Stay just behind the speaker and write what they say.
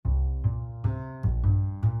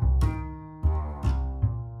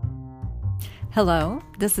Hello,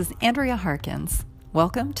 this is Andrea Harkins.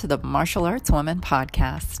 Welcome to the Martial Arts Woman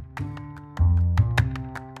podcast.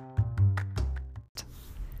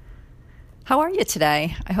 How are you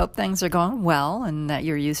today? I hope things are going well and that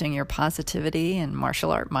you're using your positivity and martial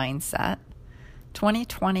art mindset.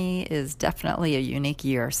 2020 is definitely a unique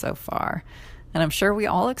year so far, and I'm sure we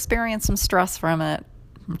all experience some stress from it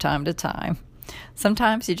from time to time.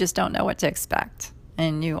 Sometimes you just don't know what to expect,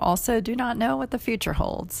 and you also do not know what the future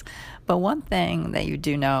holds. But one thing that you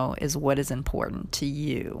do know is what is important to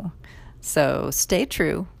you. So stay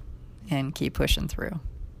true and keep pushing through.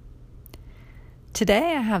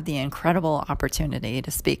 Today I have the incredible opportunity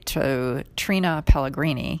to speak to Trina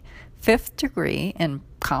Pellegrini, 5th degree in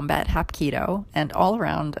combat Hapkido and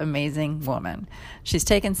all-around amazing woman. She's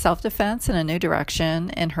taken self-defense in a new direction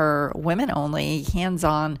in her women-only,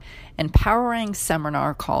 hands-on, empowering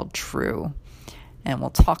seminar called True. And we'll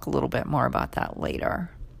talk a little bit more about that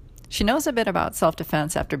later. She knows a bit about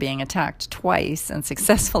self-defense after being attacked twice and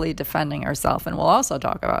successfully defending herself, and we'll also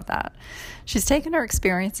talk about that. She's taken her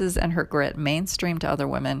experiences and her grit mainstream to other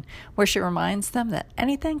women, where she reminds them that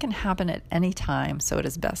anything can happen at any time, so it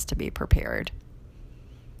is best to be prepared.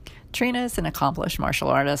 Trina is an accomplished martial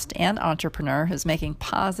artist and entrepreneur who's making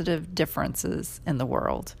positive differences in the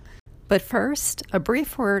world. But first, a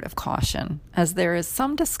brief word of caution, as there is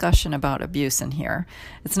some discussion about abuse in here.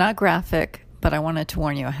 It's not graphic, but I wanted to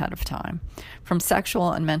warn you ahead of time. From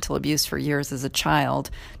sexual and mental abuse for years as a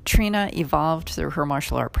child, Trina evolved through her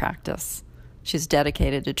martial art practice. She's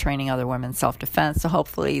dedicated to training other women self-defense, so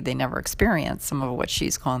hopefully they never experience some of what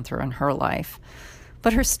she's gone through in her life.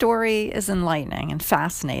 But her story is enlightening and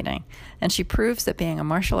fascinating, and she proves that being a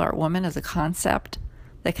martial art woman is a concept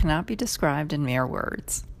that cannot be described in mere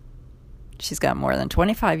words. She's got more than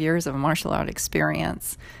 25 years of martial art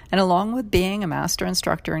experience, and along with being a master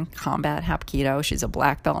instructor in combat Hapkido, she's a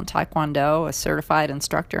black belt in Taekwondo, a certified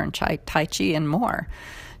instructor in Tai Chi, and more.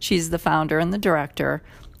 She's the founder and the director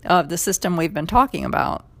of the system we've been talking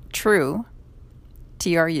about, True,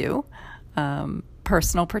 TRU,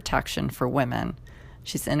 Personal Protection for Women.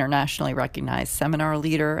 She's an internationally recognized seminar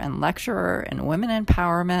leader and lecturer in women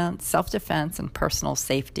empowerment, self-defense, and personal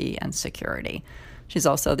safety and security. She's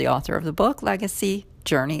also the author of the book, Legacy,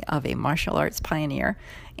 Journey of a Martial Arts Pioneer,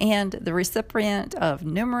 and the recipient of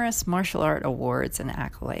numerous martial art awards and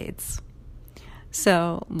accolades.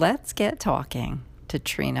 So let's get talking to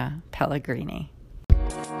Trina Pellegrini.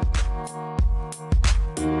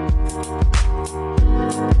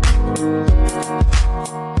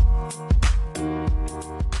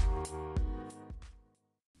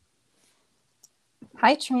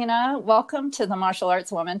 Hi, Trina. Welcome to the Martial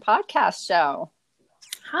Arts Woman podcast show.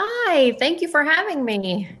 Hi, thank you for having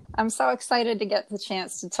me. I'm so excited to get the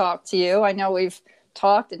chance to talk to you. I know we've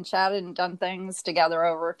talked and chatted and done things together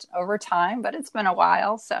over time, but it's been a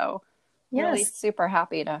while, so really super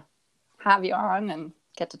happy to have you on and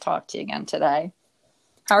get to talk to you again today.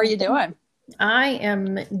 How are you doing? I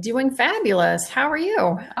am doing fabulous. How are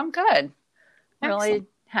you? I'm good. Really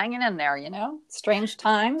hanging in there, Strange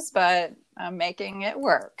times, but I'm making it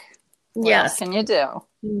work. What else can you do?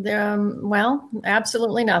 Well,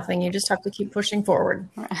 absolutely nothing. You just have to keep pushing forward.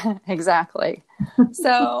 Exactly.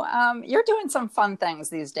 So you're doing some fun things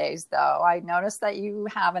these days, though. I noticed that you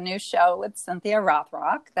have a new show with Cynthia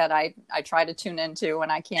Rothrock that I try to tune into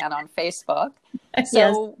when I can on Facebook.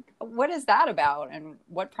 So what is that about, and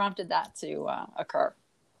what prompted that to occur?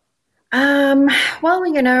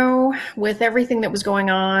 Well, with everything that was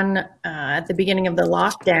going on at the beginning of the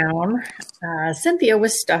lockdown, Cynthia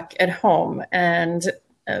was stuck at home. And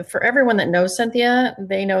for everyone that knows Cynthia,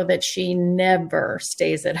 they know that she never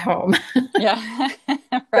stays at home. Yeah,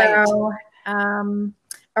 right. So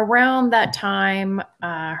around that time,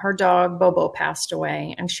 her dog Bobo passed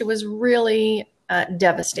away, and she was really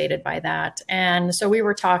devastated by that. And so we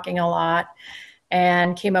were talking a lot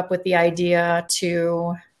and came up with the idea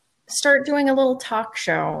to start doing a little talk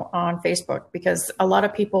show on Facebook, because a lot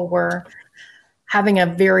of people were having a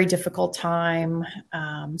very difficult time.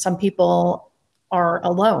 Some people are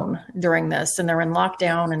alone during this, and they're in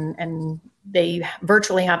lockdown, and they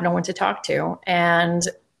virtually have no one to talk to. And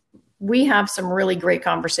we have some really great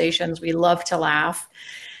conversations. We love to laugh,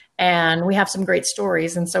 and we have some great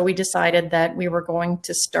stories. And so we decided that we were going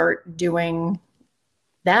to start doing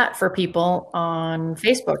that for people on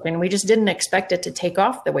Facebook, and we just didn't expect it to take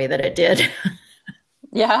off the way that it did.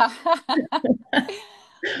 Yeah.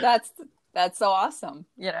 That's so awesome.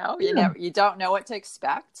 You don't know what to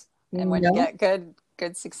expect. And when you get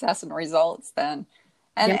good success and results, then,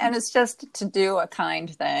 and it's just to do a kind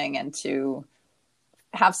thing and to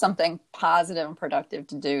have something positive and productive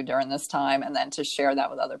to do during this time and then to share that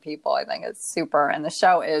with other people. I think it's super. And the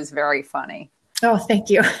show is very funny. Oh, thank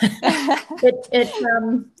you.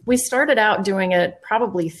 We started out doing it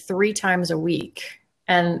probably 3 times a week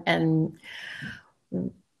and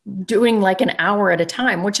doing like an hour at a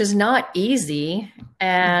time, which is not easy.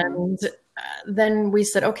 And then we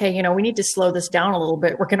said, okay, we need to slow this down a little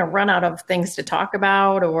bit. We're going to run out of things to talk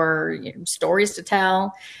about or stories to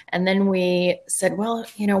tell. And then we said, well,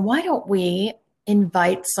 why don't we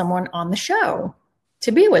invite someone on the show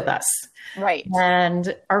to be with us? Right.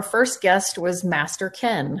 And our first guest was Master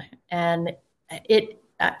Ken. And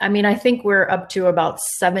I think we're up to about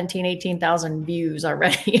 18,000 views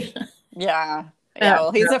already. Yeah. Yeah.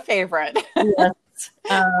 Well, he's a favorite. Yes.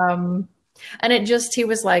 And he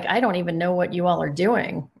was like, I don't even know what you all are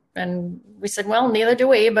doing. And we said, well, neither do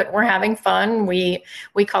we, but we're having fun. We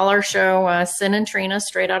call our show Sin and Trina,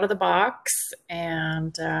 straight out of the box.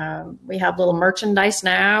 And we have little merchandise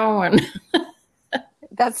now. And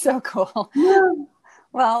that's so cool. Yeah.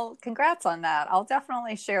 Well, congrats on that. I'll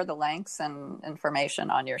definitely share the links and information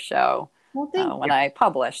on your show when I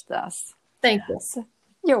publish this. Thank you.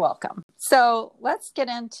 You're welcome. So let's get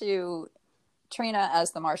into Trina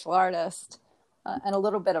as the martial artist and a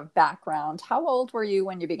little bit of background. How old were you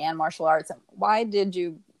when you began martial arts, and why did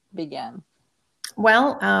you begin?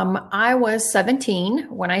 Well, I was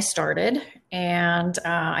 17 when I started, and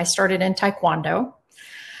I started in Taekwondo.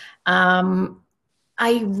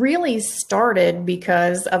 I really started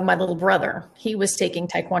because of my little brother. He was taking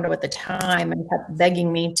Taekwondo at the time and kept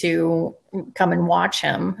begging me to come and watch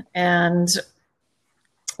him. And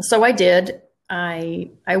so I did. I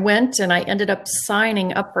went and I ended up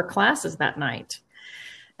signing up for classes that night.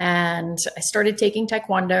 And I started taking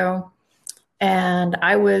Taekwondo. And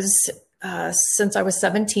I was, since I was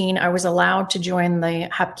 17, I was allowed to join the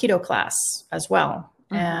Hapkido class as well.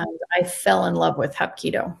 Mm-hmm. And I fell in love with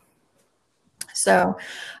Hapkido. So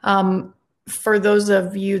for those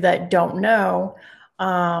of you that don't know,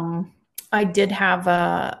 I did have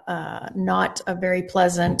not a very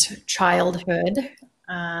pleasant childhood.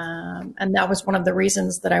 And that was one of the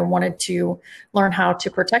reasons that I wanted to learn how to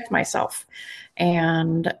protect myself.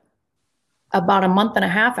 And about a month and a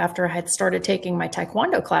half after I had started taking my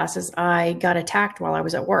Taekwondo classes, I got attacked while I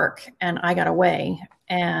was at work and I got away.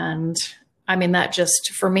 And I mean, that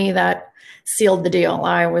just, for me, that sealed the deal.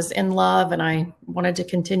 I was in love and I wanted to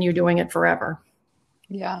continue doing it forever.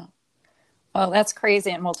 Yeah. Well, that's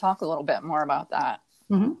crazy. And we'll talk a little bit more about that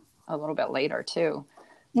a little bit later too,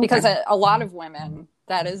 because a lot of women,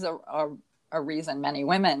 that is a reason many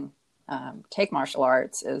women take martial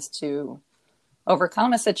arts, is to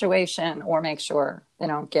overcome a situation or make sure they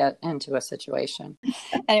don't get into a situation.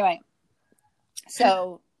 Anyway,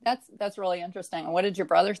 so that's really interesting. What did your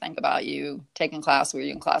brother think about you taking class? Were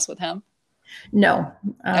you in class with him? No.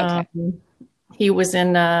 Okay. He was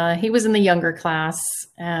in the younger class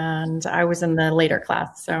and I was in the later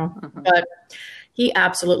class. So, but he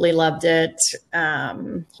absolutely loved it.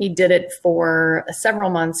 He did it for several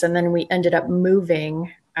months and then we ended up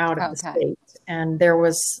moving out of the state, and there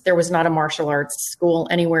was not a martial arts school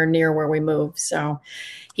anywhere near where we moved. So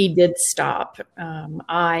he did stop.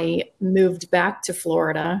 I moved back to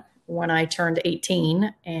Florida when I turned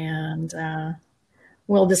 18, and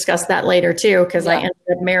we'll discuss that later too, because I ended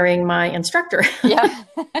up marrying my instructor. Yeah.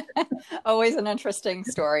 Always an interesting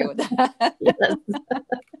story with that. Yes.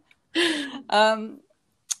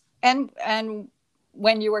 And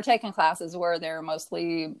when you were taking classes, were there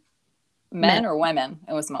mostly men or women?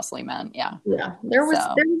 It was mostly men. Yeah. Yeah. There was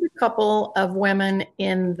a couple of women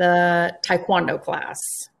in the Taekwondo class,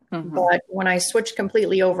 but when I switched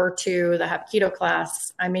completely over to the Hapkido class,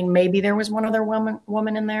 I mean, maybe there was one other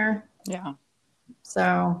woman in there. Yeah.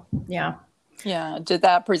 So, yeah. Yeah. Did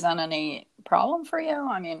that present any problem for you?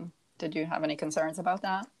 I mean, did you have any concerns about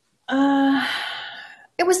that?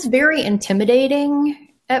 It was very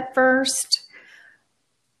intimidating at first,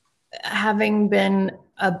 having been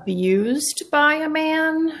abused by a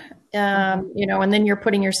man, and then you're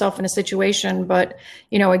putting yourself in a situation. But,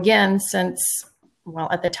 again,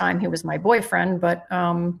 at the time he was my boyfriend, but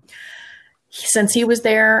since he was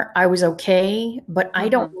there, I was okay. But I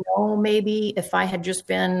don't know, maybe if I had just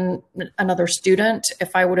been another student,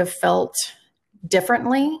 if I would have felt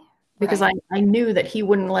differently, because I knew that he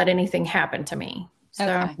wouldn't let anything happen to me.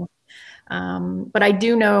 So, but I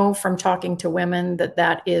do know from talking to women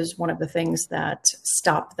that is one of the things that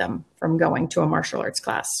stop them from going to a martial arts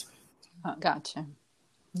class. Oh, gotcha.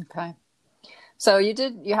 Okay. So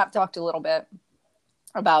you have talked a little bit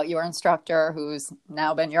about your instructor, who's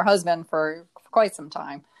now been your husband for quite some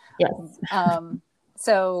time. Yes.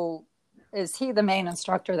 So Is he the main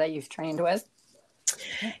instructor that you've trained with?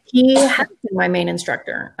 He has been my main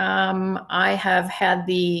instructor. I have had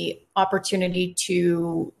the opportunity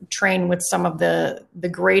to train with some of the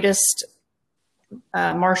greatest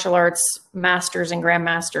martial arts masters and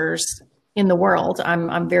grandmasters in the world.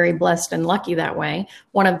 I'm very blessed and lucky that way.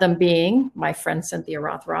 One of them being my friend Cynthia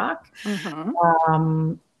Rothrock.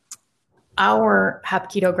 Our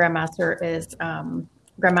Hapkido grandmaster is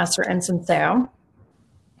Grandmaster Ensign Seo.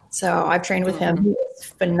 So I've trained with him. He is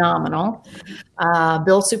phenomenal.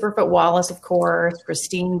 Bill Superfoot Wallace, of course,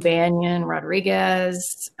 Christine Banyan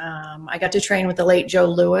Rodriguez. I got to train with the late Joe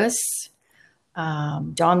Lewis,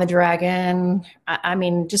 Don the Dragon. I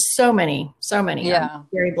mean, just so many. Yeah. I'm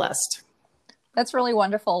very blessed. That's really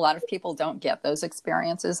wonderful. A lot of people don't get those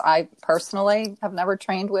experiences. I personally have never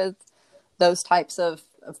trained with those types of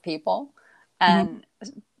people. And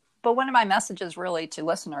but one of my messages really to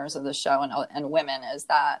listeners of the show and women is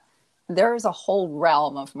that there is a whole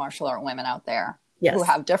realm of martial art women out there who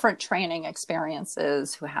have different training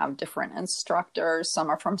experiences, who have different instructors.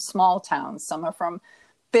 Some are from small towns, some are from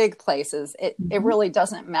big places. It really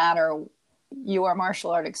doesn't matter. Your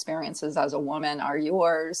martial art experiences as a woman are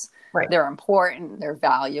yours. Right. They're important, they're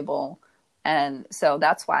valuable. And so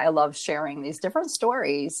that's why I love sharing these different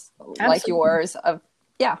stories like yours of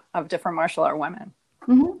different martial art women.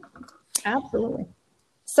 Absolutely.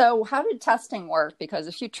 So how did testing work? Because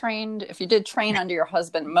if you did train under your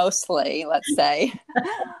husband mostly, let's say,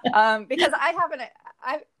 because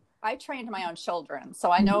I trained my own children.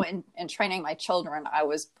 So I know in training my children, I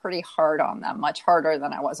was pretty hard on them, much harder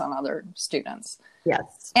than I was on other students.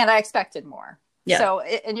 Yes. And I expected more. Yeah. So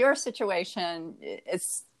in your situation,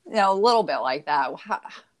 it's a little bit like that.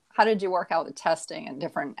 How did you work out the testing and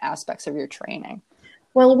different aspects of your training?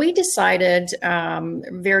 Well, we decided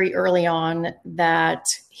very early on that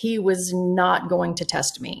he was not going to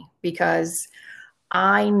test me because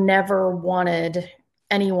I never wanted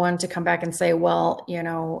anyone to come back and say, well,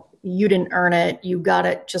 you didn't earn it. You got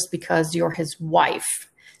it just because you're his wife.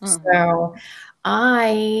 So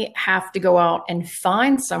I have to go out and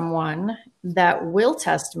find someone that will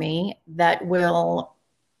test me, that will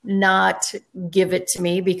not give it to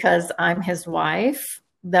me because I'm his wife,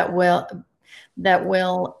 that will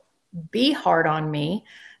be hard on me.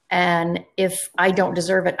 And if I don't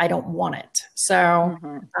deserve it, I don't want it. So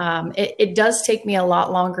it does take me a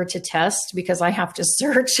lot longer to test because I have to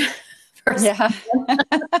search for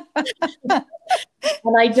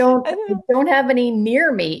and I don't have any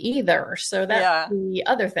near me either. So that's the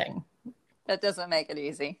other thing. That doesn't make it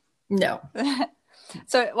easy. No.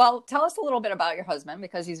 So, well, tell us a little bit about your husband,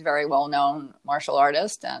 because he's a very well-known martial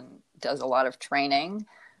artist and does a lot of training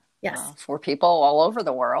for people all over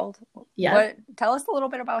the world. Yeah. Tell us a little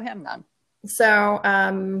bit about him then. So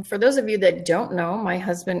for those of you that don't know, my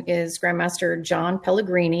husband is Grandmaster John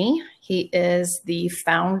Pellegrini. He is the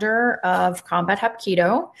founder of Combat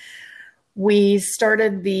Hapkido. We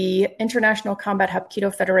started the International Combat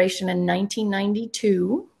Hapkido Federation in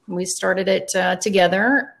 1992. We started it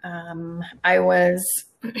together. I was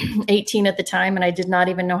 18 at the time and I did not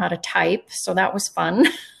even know how to type. So that was fun.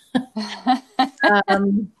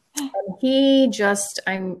 He just,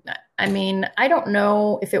 I mean, I don't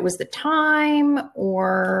know if it was the time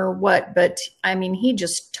or what, but I mean, he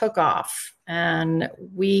just took off and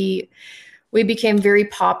we became very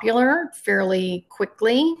popular fairly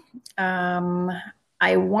quickly.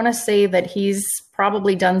 I want to say that he's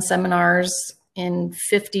probably done seminars in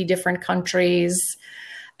 50 different countries.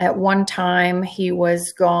 At one time, he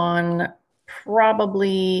was gone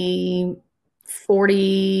probably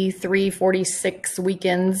 43, 46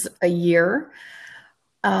 weekends a year,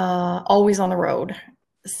 always on the road.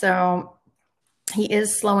 So he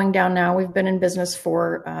is slowing down now. We've been in business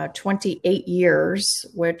for 28 years,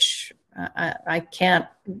 which I can't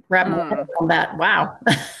wrap my head around that. Wow.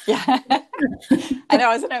 Yeah. I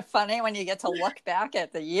know. Isn't it funny when you get to look back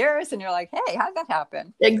at the years and you're like, hey, how'd that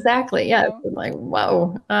happen? Exactly. Yeah. It's like,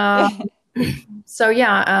 whoa. So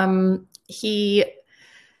yeah, he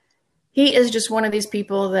is just one of these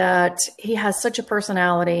people that he has such a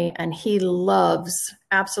personality and he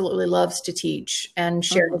absolutely loves to teach and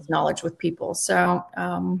share his knowledge with people. So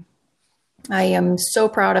I am so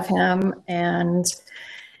proud of him. And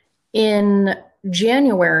in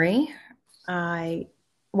January,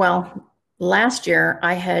 last year,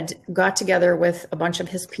 I had got together with a bunch of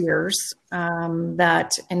his peers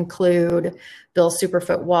that include Bill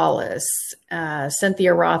Superfoot Wallace,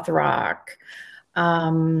 Cynthia Rothrock,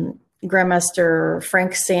 Grandmaster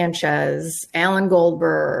Frank Sanchez, Alan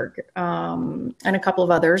Goldberg, and a couple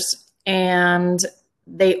of others. And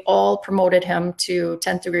they all promoted him to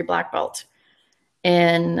 10th degree black belt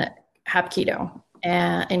in Hapkido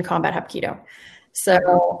and in combat Hapkido.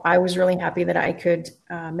 So I was really happy that I could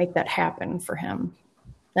make that happen for him.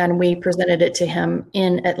 And we presented it to him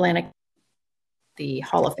in Atlantic, the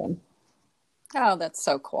Hall of Fame. Oh, that's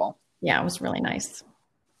so cool. Yeah, it was really nice.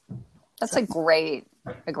 That's a great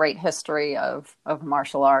history of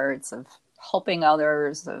martial arts, of helping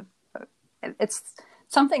others. It's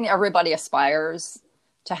something everybody aspires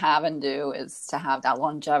to have and do, is to have that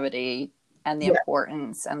longevity and the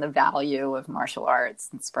importance and the value of martial arts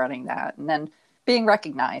and spreading that. And then being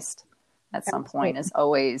recognized at some point is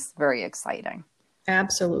always very exciting.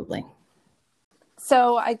 Absolutely.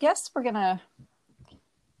 So I guess I'd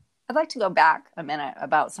like to go back a minute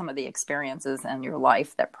about some of the experiences in your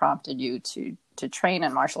life that prompted you to train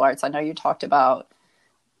in martial arts. I know you talked about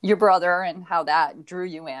your brother and how that drew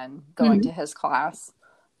you in going to his class.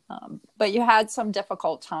 But you had some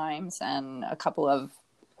difficult times and a couple of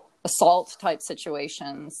assault type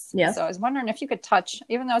situations. Yes. So I was wondering if you could touch,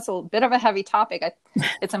 even though it's a bit of a heavy topic,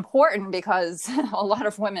 it's important because a lot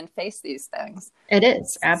of women face these things. It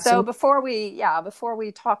is. Absolutely. So before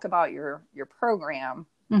we talk about your program,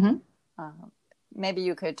 maybe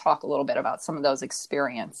you could talk a little bit about some of those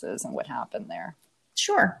experiences and what happened there.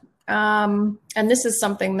 Sure. And this is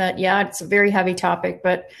something that, it's a very heavy topic,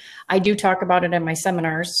 but I do talk about it in my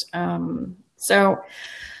seminars. So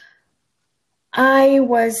I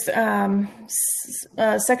was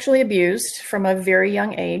sexually abused from a very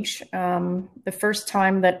young age. The first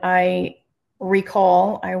time that I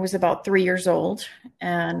recall, I was about 3 years old,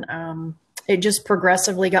 and it just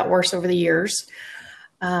progressively got worse over the years.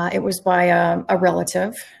 It was by a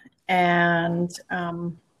relative, and,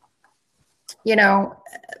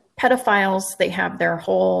 pedophiles, they have their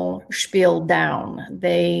whole spiel down.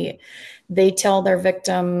 They tell their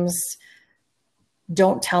victims,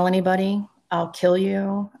 don't tell anybody, I'll kill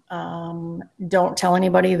you. Don't tell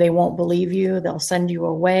anybody, they won't believe you. They'll send you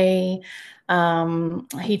away.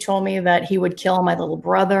 He told me that he would kill my little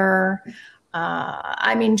brother.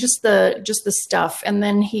 Just the stuff. And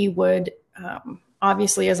then he would,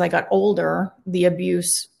 obviously, as I got older, the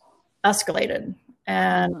abuse escalated.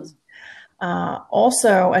 And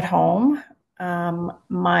also at home,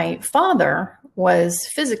 my father was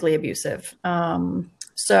physically abusive.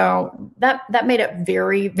 So that made it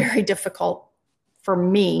very, very difficult for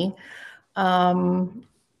me. And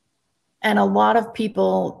a lot of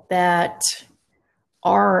people that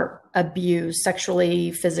are abused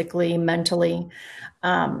sexually, physically, mentally,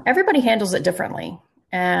 everybody handles it differently.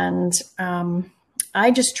 And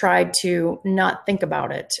I just tried to not think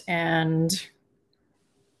about it. And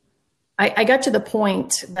I got to the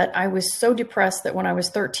point that I was so depressed that when I was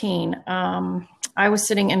 13, I was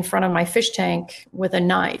sitting in front of my fish tank with a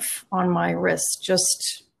knife on my wrist,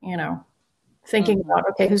 just, thinking about,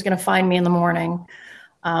 okay, who's going to find me in the morning?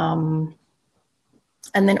 And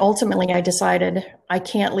then ultimately I decided I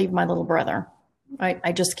can't leave my little brother.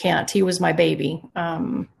 I just can't. He was my baby.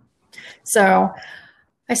 So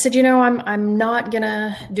I said, I'm not going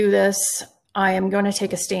to do this. I am going to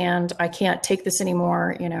take a stand. I can't take this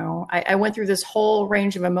anymore. I went through this whole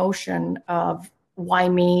range of emotion of why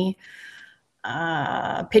me,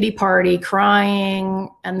 pity party, crying.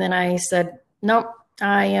 And then I said, nope,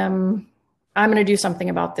 I'm going to do something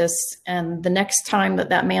about this. And the next time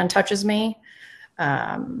that man touches me,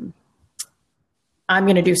 I'm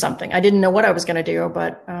going to do something. I didn't know what I was going to do,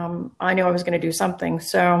 but I knew I was going to do something.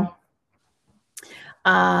 So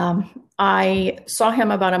I saw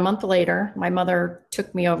him about a month later. My mother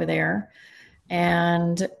took me over there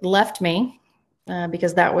and left me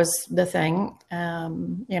because that was the thing.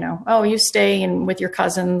 Oh, you stay with your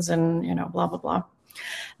cousins and, blah, blah, blah.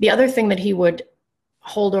 The other thing that he would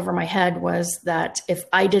hold over my head was that if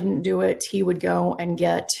I didn't do it, he would go and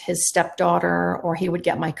get his stepdaughter, or he would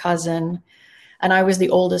get my cousin. And I was the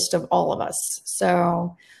oldest of all of us.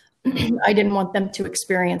 So I didn't want them to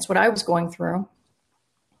experience what I was going through.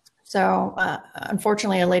 So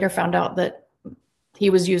unfortunately, I later found out that he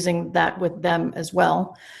was using that with them as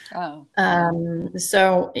well. Oh.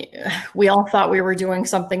 So we all thought we were doing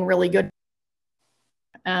something really good.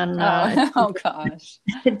 And oh gosh,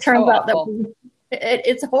 it turns out that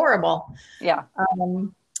it's horrible. Yeah.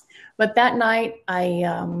 But that night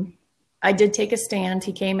I did take a stand.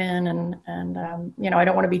 He came in and I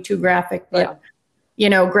don't want to be too graphic, but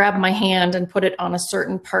grabbed my hand and put it on a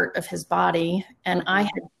certain part of his body. And I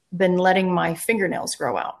had been letting my fingernails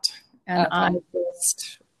grow out, and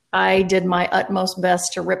I did my utmost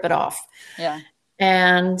best to rip it off. Yeah.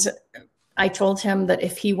 And I told him that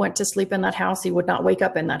if he went to sleep in that house, he would not wake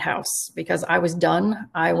up in that house, because I was done.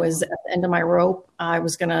 I was at the end of my rope. I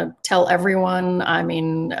was going to tell everyone.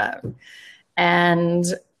 And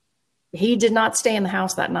he did not stay in the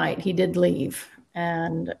house that night. He did leave.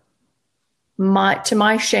 And to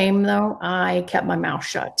my shame, though, I kept my mouth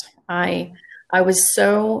shut. I was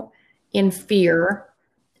so in fear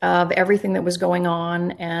of everything that was going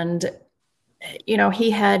on. And, you know,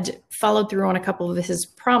 he had followed through on a couple of his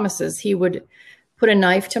promises. He would put a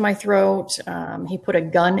knife to my throat. He put a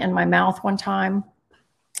gun in my mouth one time.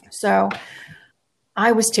 So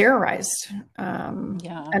I was terrorized. Yeah,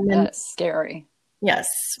 and then, that's scary. yes,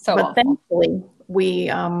 So but awful. thankfully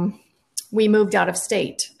we moved out of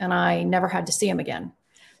state, and I never had to see him again.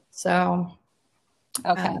 So,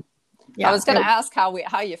 Okay. Yeah, I was going to ask how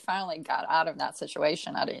you finally got out of that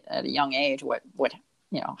situation at a young age. What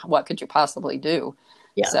what could you possibly do?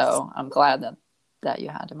 yes. So I'm glad that you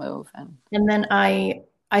had to move. And then I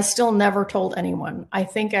still never told anyone. I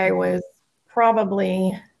think I was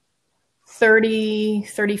probably 30,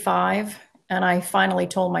 35, and I finally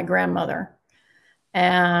told my grandmother.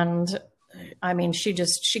 And I mean, she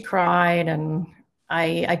cried, and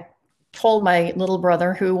I told my little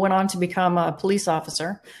brother, who went on to become a police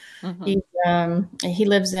officer. He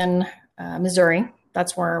lives in Missouri.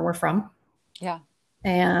 That's where we're from. Yeah.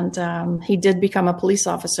 And he did become a police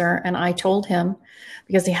officer. And I told him,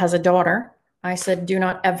 because he has a daughter, I said, do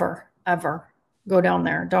not ever, ever go down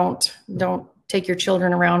there. Don't take your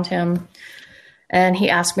children around him. And he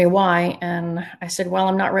asked me why. And I said, well,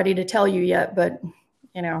 I'm not ready to tell you yet, but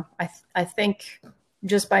you know, I think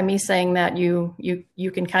just by me saying that, you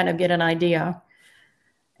can kind of get an idea.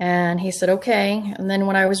 And he said, okay. And then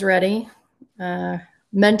when I was ready,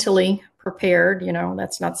 mentally prepared, you know,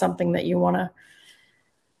 that's not something that you want to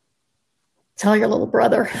tell your little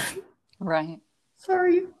brother. Right.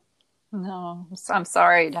 Sorry. No, I'm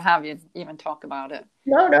sorry to have you even talk about it.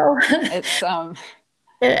 No. It's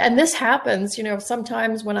and this happens, you know,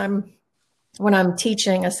 sometimes when I'm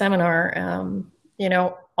teaching a seminar, you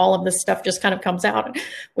know, all of this stuff just kind of comes out.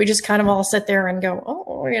 We just kind of all sit there and go,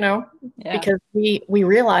 oh, you know, yeah. Because we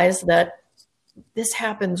realize that this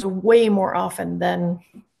happens way more often than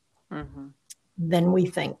we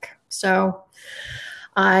think. So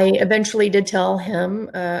I eventually did tell him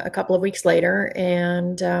a couple of weeks later,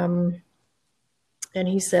 and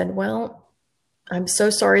he said, well, I'm so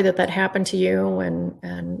sorry that happened to you.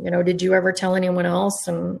 And, you know, did you ever tell anyone else?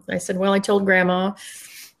 And I said, well, I told Grandma,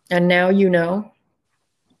 and now, you know,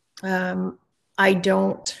 I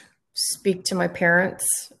don't speak to my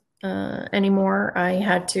parents anymore. I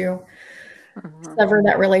had to sever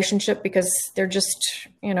that relationship because they're just,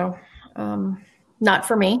 you know, not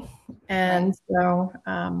for me. And so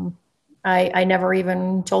I never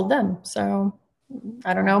even told them. So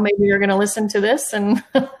I don't know, maybe you're going to listen to this and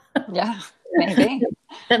yeah, maybe.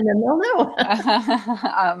 And then they'll know.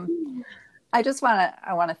 I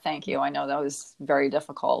want to thank you. I know that was very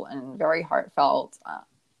difficult and very heartfelt.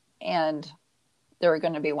 And there are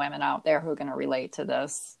going to be women out there who are going to relate to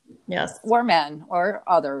this. Yes. Or men or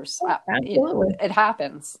others. Absolutely. It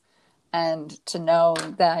happens. And to know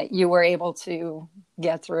that you were able to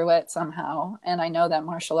get through it somehow. And I know that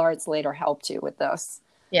martial arts later helped you with this.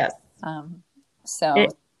 Yes.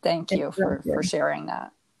 Thank you for sharing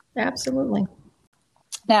that. Absolutely.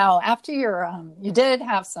 Now, after you did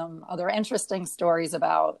have some other interesting stories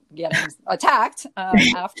about getting attacked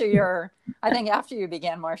after you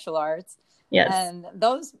began martial arts. Yes. And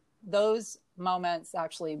those moments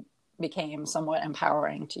actually became somewhat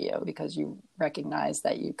empowering to you because you recognized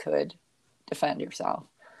that you could defend yourself.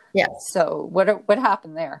 Yes. So what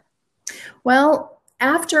happened there? Well,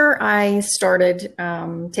 after I started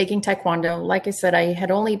taking Taekwondo, like I said, I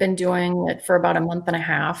had only been doing it for about a month and a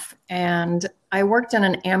half, and I worked in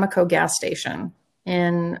an Amoco gas station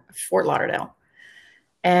in Fort Lauderdale.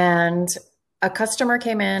 And a customer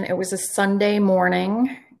came in. It was a Sunday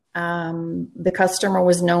morning. The customer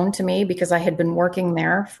was known to me because I had been working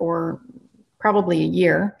there for probably a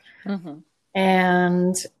year.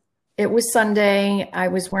 And it was Sunday. I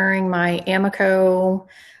was wearing my Amoco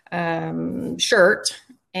shirt,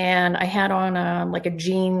 and I had on like a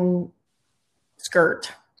jean skirt.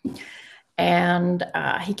 And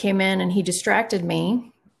he came in and he distracted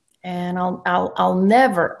me. And I'll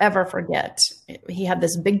never, ever forget. He had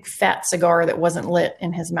this big fat cigar that wasn't lit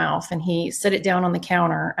in his mouth, and he set it down on the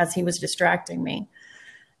counter as he was distracting me.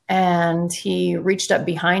 And he reached up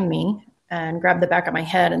behind me and grabbed the back of my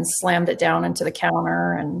head and slammed it down into the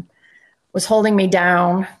counter and was holding me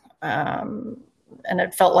down. And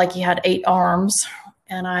it felt like he had 8 arms.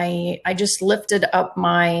 And I just lifted up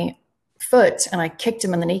my foot and I kicked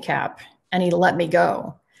him in the kneecap, and he let me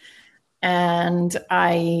go. And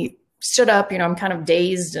I stood up, you know, I'm kind of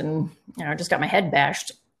dazed and, you know, just got my head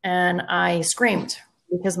bashed, and I screamed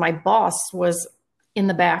because my boss was in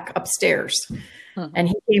the back upstairs. Mhm. And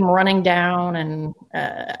he came running down, and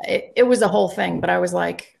it was a whole thing. But I was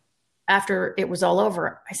like, after it was all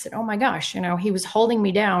over, I said, oh my gosh, he was holding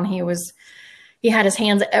me down. He had his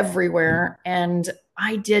hands everywhere, and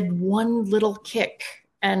I did one little kick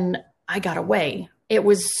and I got away. It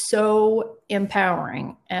was so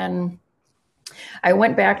empowering. And I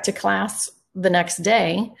went back to class the next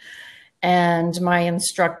day, and my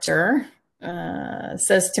instructor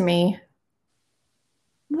says to me,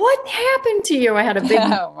 what happened to you? I had a big,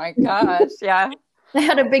 Oh my gosh. Yeah. I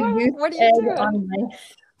had a big goose What are you egg doing? on my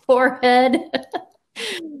forehead.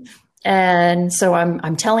 And so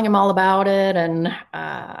I'm telling him all about it. And,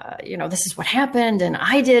 this is what happened. And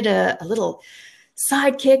I did a little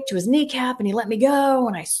side kick to his kneecap, and he let me go.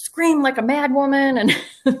 And I screamed like a mad woman. And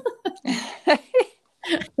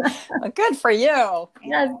Well, good for you.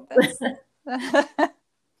 yes.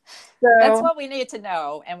 That's So, what we need to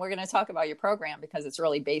know. And we're going to talk about your program because it's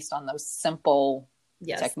really based on those simple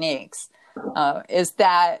yes. techniques. Is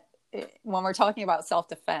that when we're talking about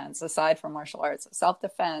self-defense, aside from martial arts,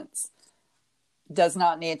 self-defense does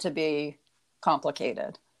not need to be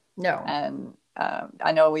complicated. No. And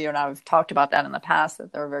I know you and I have talked about that in the past,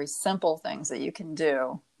 that there are very simple things that you can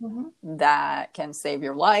do that can save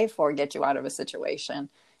your life or get you out of a situation.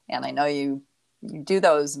 And I know you do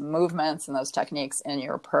those movements and those techniques in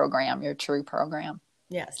your program, your true program.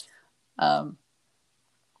 Yes.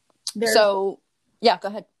 So, yeah, go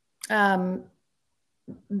ahead.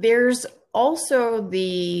 There's also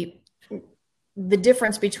the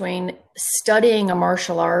difference between studying a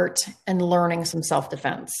martial art and learning some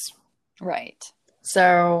self-defense. Right.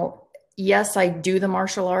 So, yes, I do the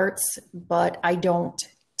martial arts, but I don't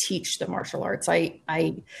teach the martial arts.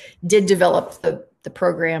 I did develop the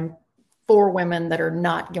program for women that are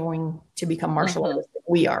not going to become martial artists like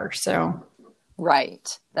we are. So,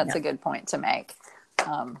 right. That's a good point to make.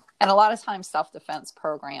 And a lot of times self-defense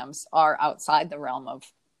programs are outside the realm of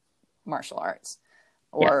martial arts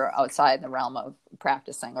or outside the realm of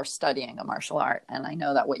practicing or studying a martial art. And I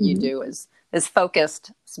know that what you do is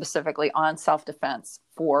focused specifically on self-defense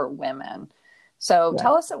for women. So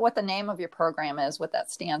tell us what the name of your program is, what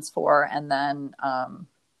that stands for, and then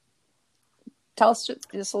tell us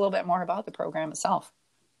just a little bit more about the program itself.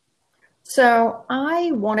 So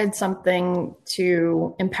I wanted something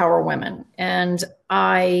to empower women, and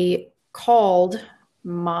I called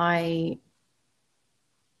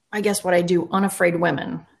I guess what I do, Unafraid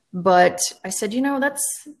Women. But I said,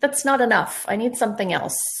 that's not enough. I need something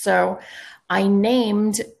else. So I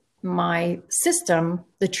named my system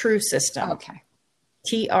the True System. Okay.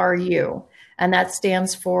 TRU. And that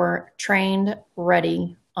stands for Trained,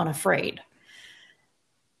 Ready, Unafraid.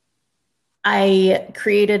 I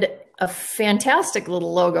created a fantastic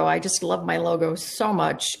little logo. I just love my logo so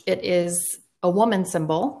much. It is a woman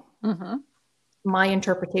symbol, my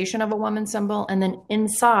interpretation of a woman symbol. And then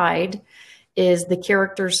inside is the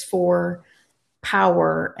characters for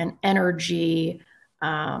power and energy.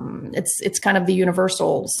 It's kind of the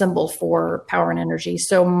universal symbol for power and energy.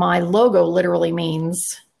 So my logo literally means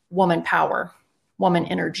woman power, woman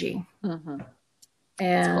energy. And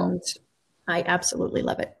cool. I absolutely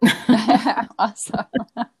love it. Awesome.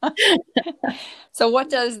 So what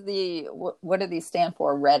do these stand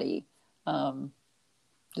for? Ready.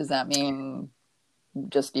 Does that mean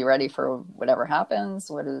just be ready for whatever happens?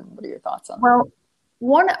 What are your thoughts on that? Well,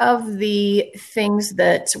 one of the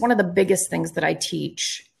biggest things that I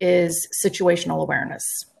teach is situational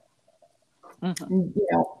awareness.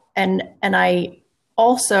 And I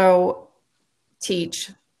also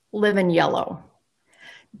teach live in yellow.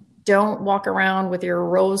 Don't walk around with your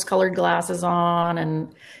rose-colored glasses on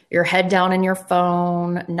and your head down in your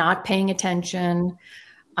phone, not paying attention.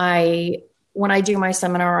 When I do my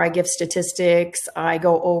seminar, I give statistics. I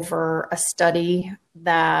go over a study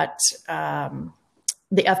that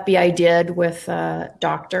the FBI did with a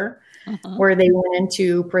doctor, where they went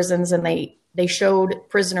into prisons and they showed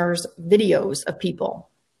prisoners videos of people,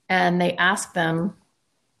 and they asked them,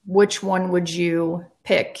 which one would you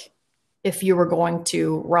pick if you were going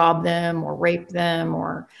to rob them or rape them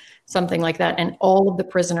or something like that? And all of the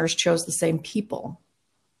prisoners chose the same people.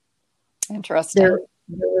 Interesting. There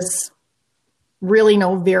was really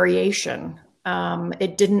no variation.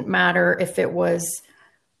 It didn't matter if it was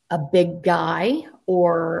a big guy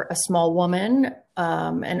or a small woman,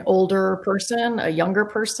 an older person, a younger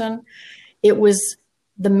person. It was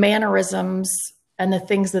the mannerisms and the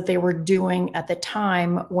things that they were doing at the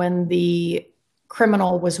time when the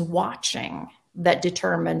criminal was watching that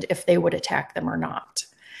determined if they would attack them or not.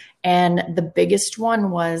 And the biggest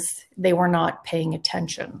one was they were not paying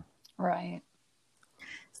attention. Right.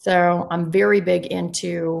 So I'm very big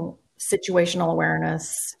into situational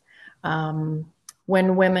awareness.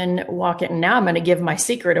 When women walk in, now I'm going to give my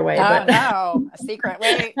secret away, Oh but no, a secret.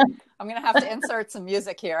 Wait, I'm going to have to insert some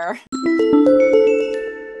music here.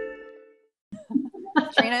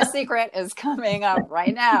 Trina's secret is coming up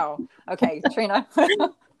right now. Okay, Trina,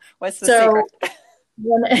 what's the so secret?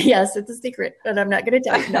 yes, it's a secret, but I'm not going to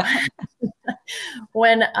tell you. No.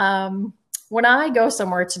 When I go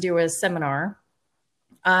somewhere to do a seminar,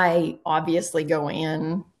 I obviously go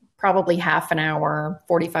in probably half an hour,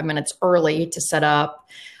 45 minutes early to set up.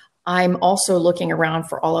 I'm also looking around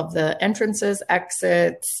for all of the entrances,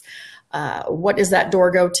 exits. What does that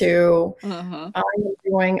door go to? Mm-hmm. I'm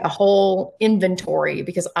doing a whole inventory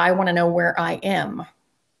because I want to know where I am.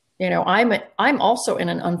 I'm also in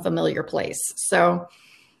an unfamiliar place. So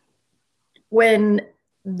when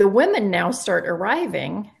the women now start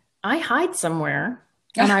arriving, I hide somewhere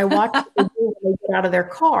and I watch them when they get out of their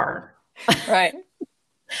car. Right.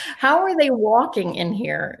 How are they walking in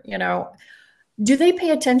here? Do they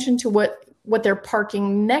pay attention to what they're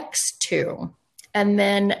parking next to? And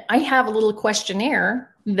then I have a little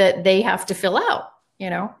questionnaire that they have to fill out.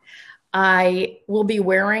 I will be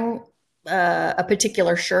wearing a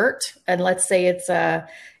particular shirt, and let's say it's a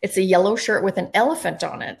yellow shirt with an elephant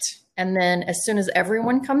on it. And then as soon as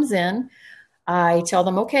everyone comes in, I tell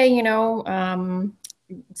them, okay,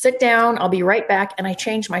 sit down. I'll be right back. And I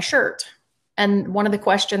change my shirt. And one of the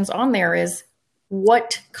questions on there is,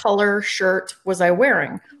 what color shirt was I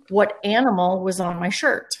wearing? What animal was on my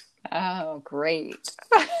shirt? Oh, great.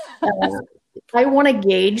 I want to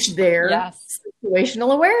gauge their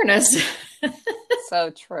situational awareness.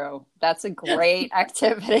 So true. That's a great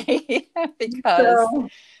activity because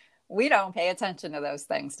we don't pay attention to those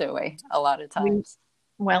things, do we? A lot of times.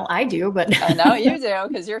 Well, I do, but I know you do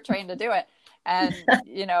because you're trained to do it. And,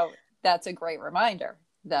 that's a great reminder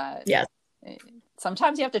that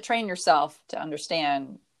sometimes you have to train yourself to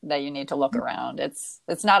understand that you need to look around.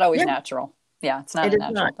 It's not always natural. Yeah, it's not a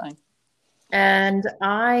natural thing. And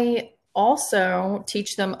I also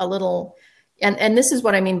teach them a little, and this is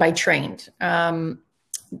what I mean by trained.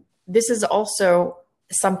 This is also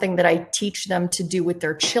something that I teach them to do with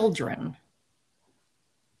their children.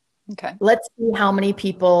 Okay. Let's see how many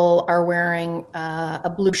people are wearing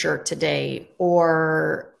a blue shirt today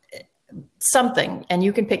or something. And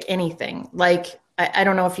you can pick anything. Like, I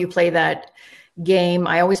don't know if you play that game.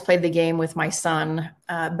 I always played the game with my son,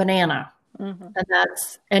 Banana. Mm-hmm. And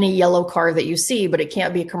that's any yellow car that you see, but it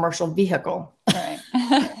can't be a commercial vehicle. Right.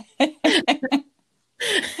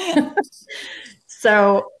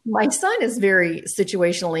 So my son is very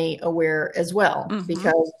situationally aware as well,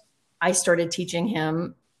 because I started teaching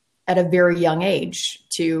him at a very young age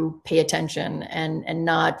to pay attention and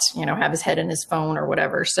not, have his head in his phone or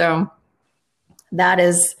whatever. So that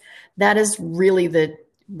is really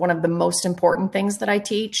one of the most important things that I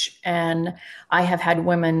teach. And I have had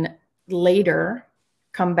women later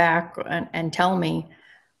come back and tell me,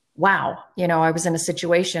 wow, I was in a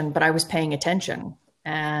situation, but I was paying attention.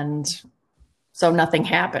 And so nothing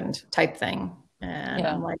happened type thing. And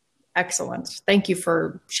I'm like, excellent. Thank you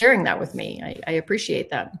for sharing that with me. I appreciate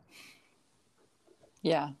that.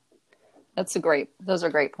 Yeah. Those are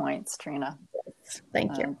great points, Trina.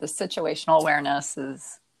 Thank you. The situational awareness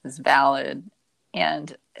is valid,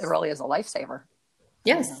 and it really is a lifesaver.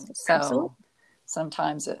 Yes. So absolutely.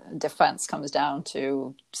 Sometimes defense comes down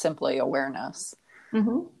to simply awareness.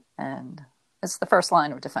 Mm-hmm. And it's the first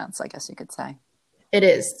line of defense, I guess you could say. It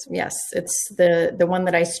is. Yes. It's the one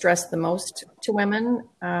that I stress the most to women.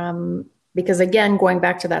 Because again, going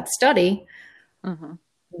back to that study,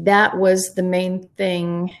 that was the main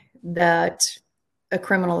thing that a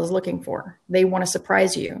criminal is looking for. They want to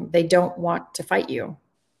surprise you. They don't want to fight you.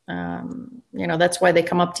 That's why they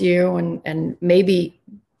come up to you and maybe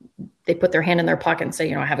they put their hand in their pocket and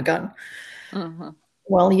say, I have a gun. Mm-hmm.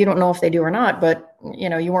 Well, you don't know if they do or not, but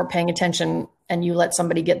you weren't paying attention and you let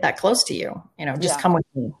somebody get that close to you, just come with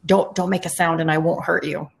me. Don't make a sound and I won't hurt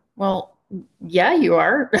you. Well, yeah, you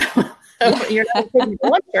are. You're not taking the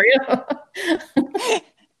lunch, are you?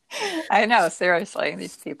 I know, seriously,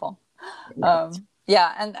 these people. And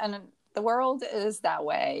the world is that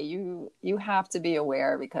way. You have to be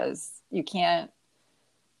aware because you can't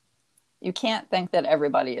think that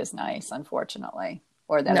everybody is nice, unfortunately,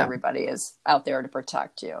 or that everybody is out there to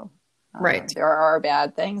protect you. Right. There are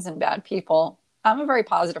bad things and bad people. I'm a very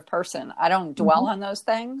positive person. I don't dwell on those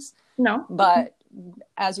things. No. But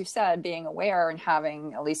as you said, being aware and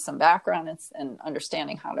having at least some background and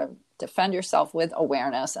understanding how to defend yourself with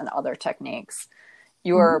awareness and other techniques,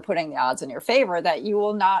 you are putting the odds in your favor that you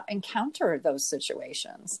will not encounter those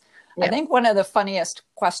situations. I Yeah. think one of the funniest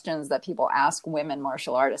questions that people ask women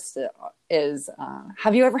martial artists is,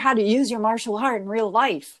 have you ever had to use your martial art in real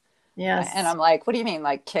life? And Yes. I'm like, what do you mean,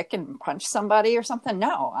 like kick and punch somebody or something?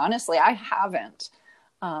 No, honestly, I haven't.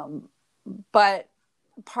 But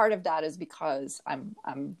part of that is because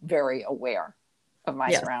I'm very aware of my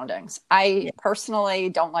Yes. surroundings. I Yeah. personally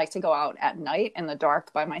don't like to go out at night in the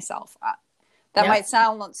dark by myself. That might Yep.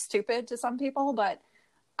 sound stupid to some people, but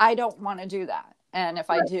I don't want to do that. And if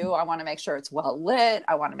I Right. do, I want to make sure it's well lit.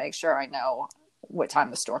 I want to make sure I know what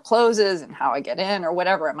time the store closes and how I get in or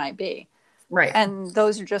whatever it might be. Right. And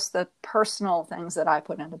those are just the personal things that I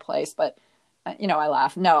put into place. But, I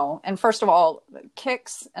laugh. No. And first of all,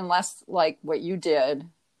 kicks, unless like what you did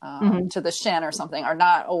Hmm. to the shin or something, are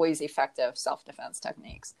not always effective self-defense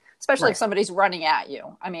techniques, especially if Right. somebody's running at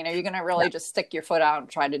you. I mean, are you going to Yeah. really just stick your foot out and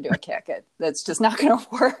try to do a kick? That's just not going to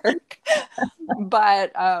work.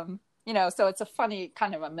 But, so it's a funny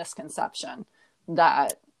kind of a misconception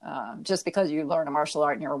that just because you learn a martial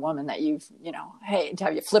art and you're a woman that hey,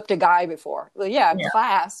 have you flipped a guy before? Well, yeah, in Yeah.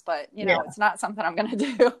 class, but Yeah. it's not something I'm going to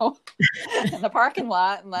do in the parking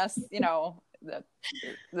lot unless,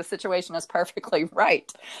 the situation is perfectly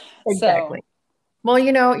right. So, Exactly. Well,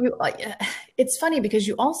 it's funny because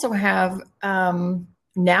you also have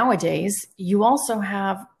nowadays you also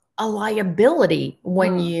have a liability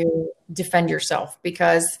when mm, you defend yourself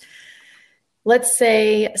because let's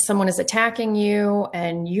say someone is attacking you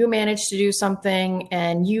and you manage to do something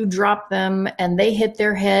and you drop them and they hit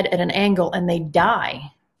their head at an angle and they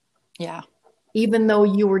die. yeah, Even though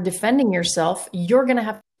you were defending yourself, you're going to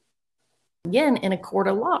have to again in a court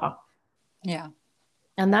of law. yeah,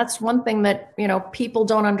 And that's one thing that, people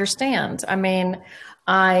don't understand. I mean,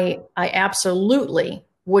 I absolutely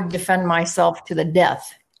would defend myself to the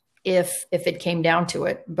death if it came down to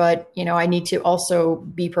it. But, I need to also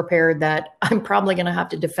be prepared that I'm probably going to have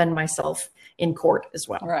to defend myself in court as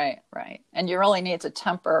well. right, right. And you really need to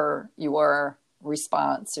temper your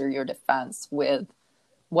response or your defense with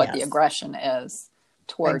what the Yes, aggression is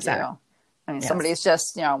toward exactly. you. I mean, Yes. somebody's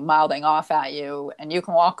just, mouthing off at you and you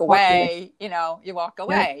can walk Walk away. away, you walk Yep.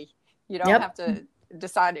 away. You don't Yep. have to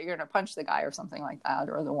decide that you're going to punch the guy or something like that,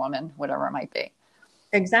 or the woman, whatever it might be.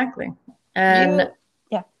 Exactly. And You,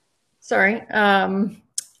 yeah. sorry,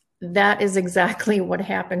 that is exactly what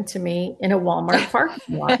happened to me in a Walmart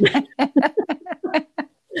parking lot.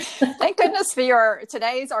 Thank goodness for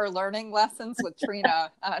today's our learning lessons with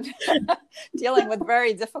Trina on dealing with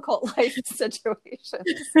very difficult life situations.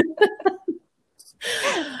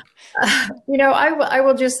 I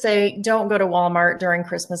will just say, don't go to Walmart during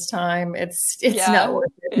Christmas time. It's not Yeah.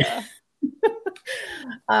 worth it.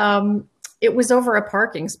 Yeah. It was over a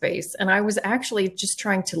parking space, and I was actually just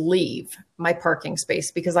trying to leave my parking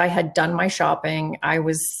space because I had done my shopping. I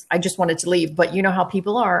just wanted to leave, but you know how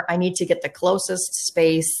people are. I need to get the closest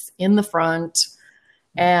space in the front,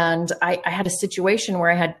 and I had a situation where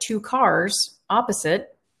I had two cars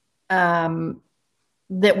opposite that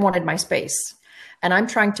wanted my space. And I'm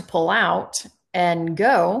trying to pull out and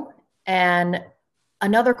go, and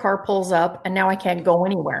another car pulls up, and now I can't go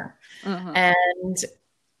anywhere. Mm-hmm. And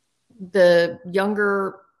the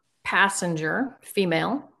younger passenger,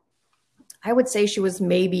 female, I would say she was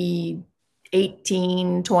maybe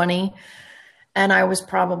 18, 20, and I was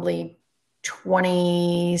probably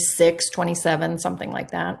 26, 27, something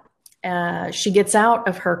like that. She gets out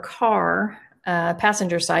of her car,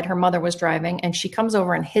 passenger side, her mother was driving, and she comes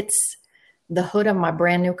over and hits the hood of my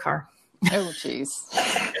brand new car. Oh, geez.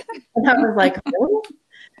 And I was like, really?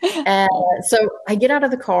 And so I get out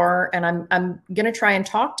of the car and I'm going to try and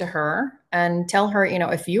talk to her and tell her,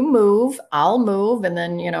 if you move, I'll move. And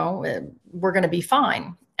then, we're going to be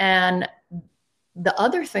fine. And the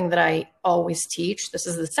other thing that I always teach, this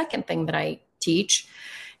is the second thing that I teach,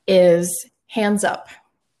 is hands up.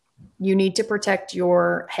 You need to protect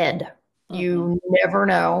your head. You never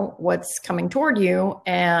know what's coming toward you.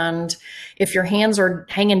 And if your hands are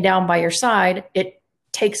hanging down by your side, it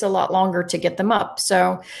takes a lot longer to get them up.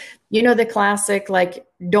 So, the classic, like,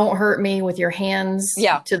 don't hurt me with your hands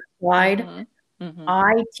to the side. Mm-hmm. Mm-hmm.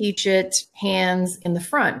 I teach it hands in the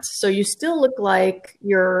front. So you still look like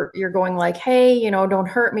you're going like, hey, don't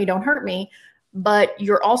hurt me. But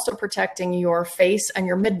you're also protecting your face and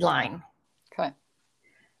your midline. Okay.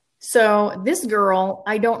 So this girl,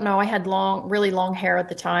 I don't know, I had really long hair at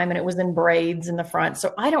the time and it was in braids in the front.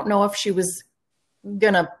 So I don't know if she was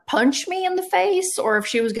going to punch me in the face or if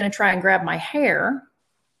she was going to try and grab my hair.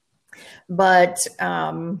 But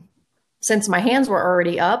since my hands were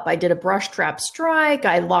already up, I did a brush trap strike.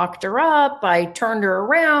 I locked her up. I turned her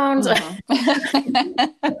around.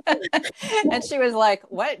 And she was like,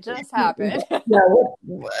 what just happened?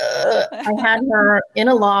 I had her in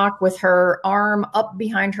a lock with her arm up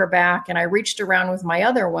behind her back, and I reached around with my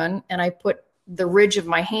other one, and I put the ridge of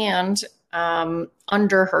my hand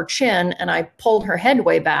under her chin, and I pulled her head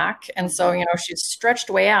way back. And so, she's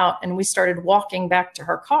stretched way out, and we started walking back to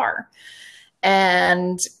her car.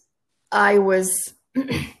 And I was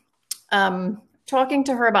talking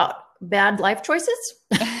to her about bad life choices.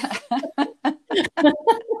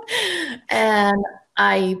 And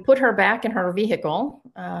I put her back in her vehicle.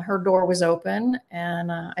 Her door was open,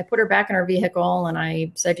 and I put her back in her vehicle, and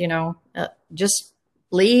I said, just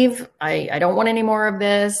leave. I don't want any more of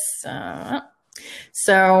this.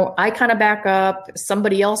 So I kind of back up.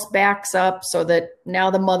 Somebody else backs up so that now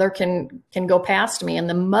the mother can go past me, and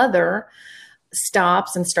the mother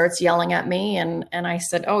stops and starts yelling at me. And I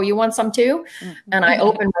said, oh, you want some too? And I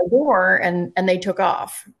opened my door, and they took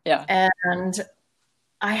off. Yeah. And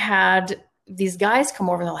I had these guys come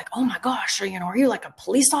over, and they're like, oh my gosh, are you like a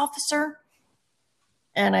police officer?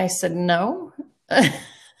 And I said, no. And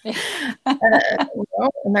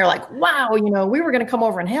they're like, wow, we were going to come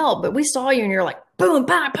over and help, but we saw you and you're like, boom,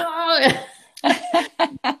 bah, bah.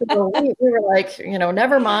 So we were like,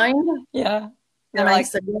 never mind. Yeah. And I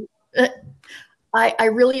said, I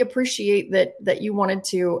really appreciate that you wanted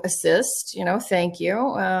to assist, thank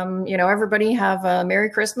you. Everybody have a Merry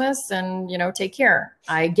Christmas and, take care.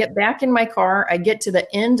 I get back in my car. I get to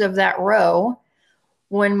the end of that row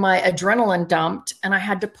when my adrenaline dumped, and I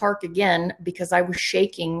had to park again because I was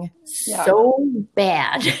shaking so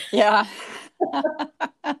bad. Yeah.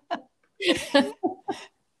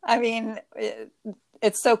 I mean,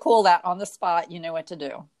 it's so cool that on the spot, you know what to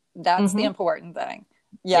do. That's the important thing.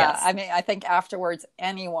 Yeah. Yes. I mean, I think afterwards,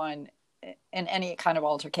 anyone in any kind of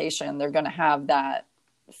altercation, they're going to have that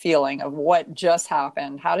feeling of what just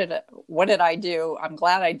happened. What did I do? I'm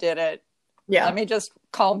glad I did it. Yeah. Let me just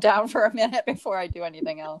calm down for a minute before I do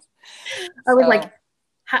anything else. I was like,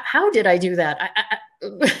 how did I do that?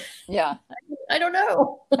 Yeah. I don't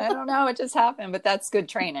know. I don't know. It just happened, but that's good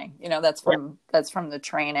training. That's from the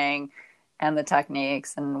training and the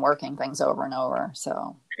techniques and working things over and over.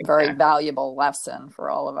 So very valuable lesson for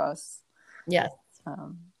all of us. Yes.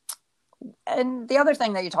 And the other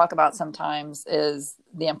thing that you talk about sometimes is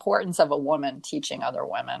the importance of a woman teaching other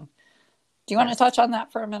women. Do you want to touch on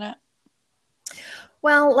that for a minute?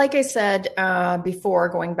 Well, like I said before,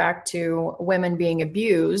 going back to women being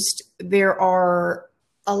abused, there are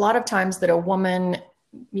a lot of times that a woman,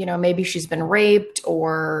 maybe she's been raped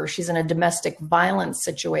or she's in a domestic violence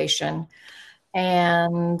situation,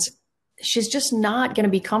 and she's just not going to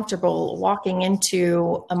be comfortable walking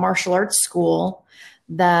into a martial arts school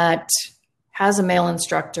that has a male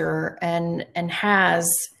instructor and has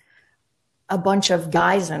a bunch of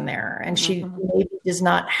guys in there, and she maybe does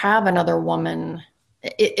not have another woman.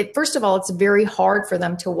 First of all, it's very hard for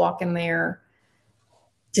them to walk in there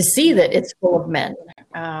to see that it's full of men.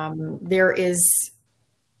 There is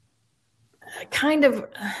kind of,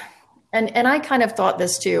 and I kind of thought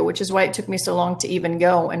this too, which is why it took me so long to even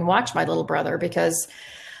go and watch my little brother, because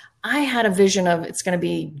I had a vision of it's going to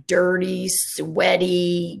be dirty,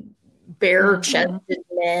 sweaty, bare-chested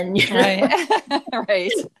men, Right.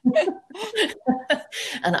 Right.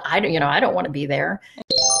 And I don't want to be there.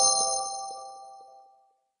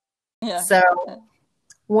 Yeah. So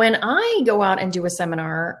when I go out and do a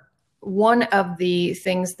seminar, one of the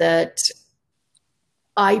things that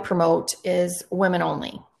I promote is women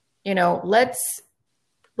only. Let's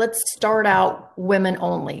start out women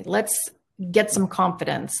only. Let's get some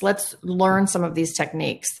confidence. Let's learn some of these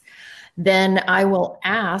techniques. Then I will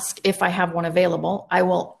ask, if I have one available, I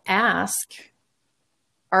will ask,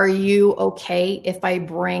 are you okay if I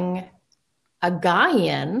bring a guy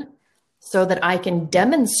in so that I can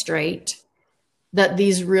demonstrate that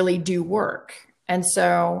these really do work? And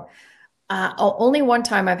so only one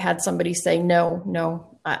time I've had somebody say, no,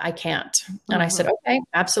 I can't. And I said, okay,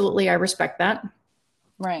 absolutely. I respect that.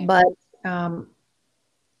 Right. But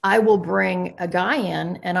I will bring a guy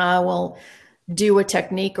in and I will do a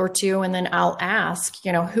technique or two. And then I'll ask,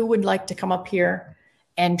 who would like to come up here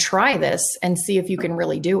and try this and see if you can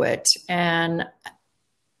really do it. And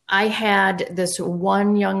I had this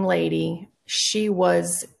one young lady, she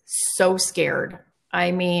was so scared.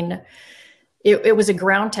 I mean, it was a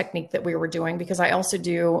ground technique that we were doing, because I also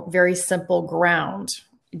do very simple ground,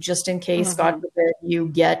 just in case, God forbid, you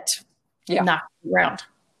get knocked around.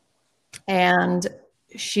 And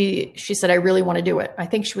she said, I really want to do it. I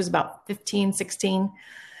think she was about 15, 16.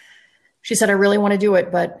 She said, I really want to do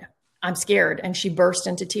it, but I'm scared. And she burst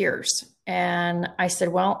into tears. And I said,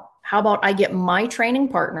 well, how about I get my training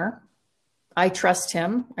partner? I trust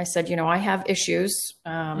him. I said, I have issues.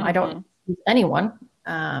 I don't use anyone.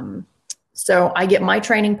 So I get my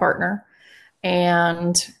training partner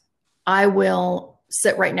and I will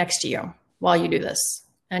sit right next to you while you do this.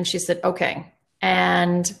 And she said, okay.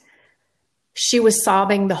 And she was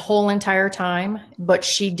sobbing the whole entire time, but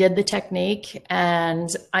she did the technique. And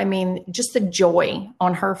I mean, just the joy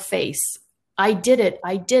on her face. I did it.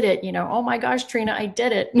 I did it. Oh my gosh, Trina, I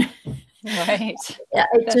did it. Right. Yeah,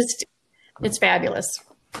 it's fabulous.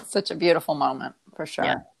 Such a beautiful moment, for sure.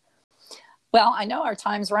 Yeah. Well, I know our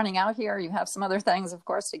time's running out here. You have some other things, of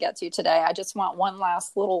course, to get to today. I just want one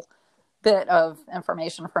last little bit of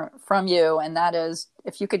information from you, and that is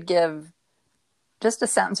if you could give just a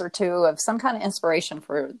sentence or two of some kind of inspiration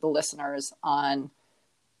for the listeners on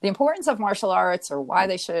the importance of martial arts, or why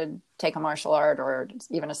they should take a martial art or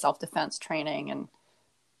even a self-defense training,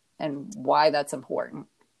 and why that's important.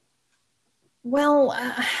 Well,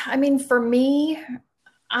 I mean, for me,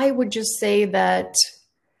 I would just say that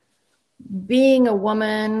being a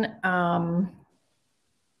woman,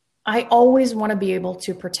 I always want to be able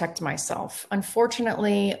to protect myself.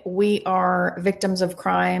 Unfortunately, we are victims of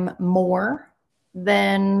crime more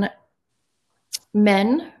than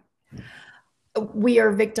men. We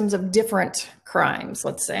are victims of different crimes,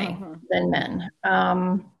 let's say, than men.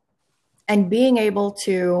 And being able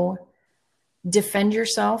to defend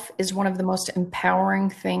yourself is one of the most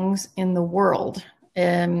empowering things in the world.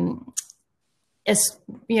 As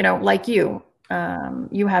like you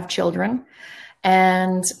have children,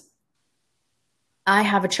 and I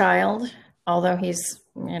have a child, although he's,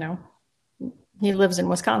 he lives in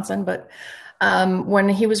Wisconsin, but when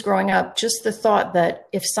he was growing up, just the thought that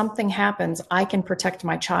if something happens, I can protect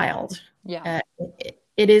my child. Yeah.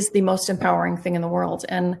 It is the most empowering thing in the world.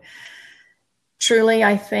 And truly,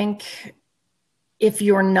 I think if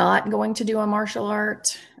you're not going to do a martial art,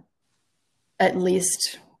 at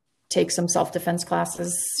least take some self-defense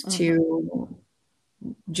classes to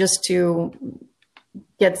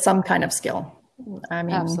get some kind of skill. I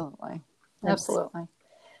mean, absolutely.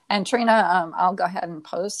 And Trina, I'll go ahead and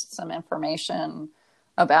post some information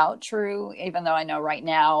about True, even though I know right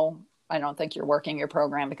now, I don't think you're working your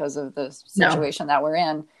program because of the situation that we're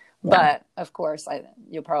in. Yeah. But of course,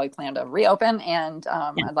 you'll probably plan to reopen, and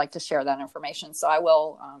I'd like to share that information. So I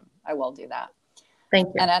will do that. Thank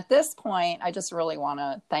you. And at this point, I just really want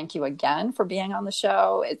to thank you again for being on the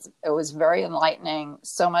show. It was very enlightening.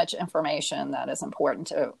 So much information that is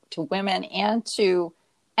important to women and to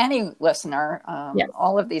any listener. Yes.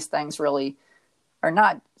 All of these things really are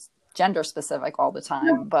not gender specific all the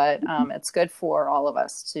time, but it's good for all of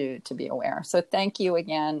us to be aware. So thank you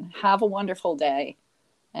again. Have a wonderful day,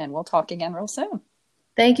 and we'll talk again real soon.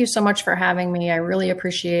 Thank you so much for having me. I really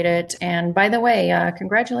appreciate it. And by the way,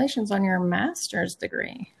 congratulations on your master's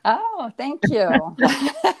degree. Oh, thank you.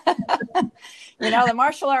 The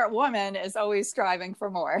martial art woman is always striving for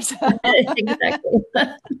more. So. Exactly.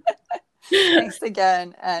 Thanks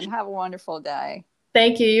again, and have a wonderful day.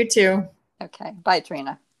 Thank you. You too. Okay. Bye,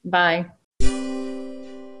 Trina. Bye.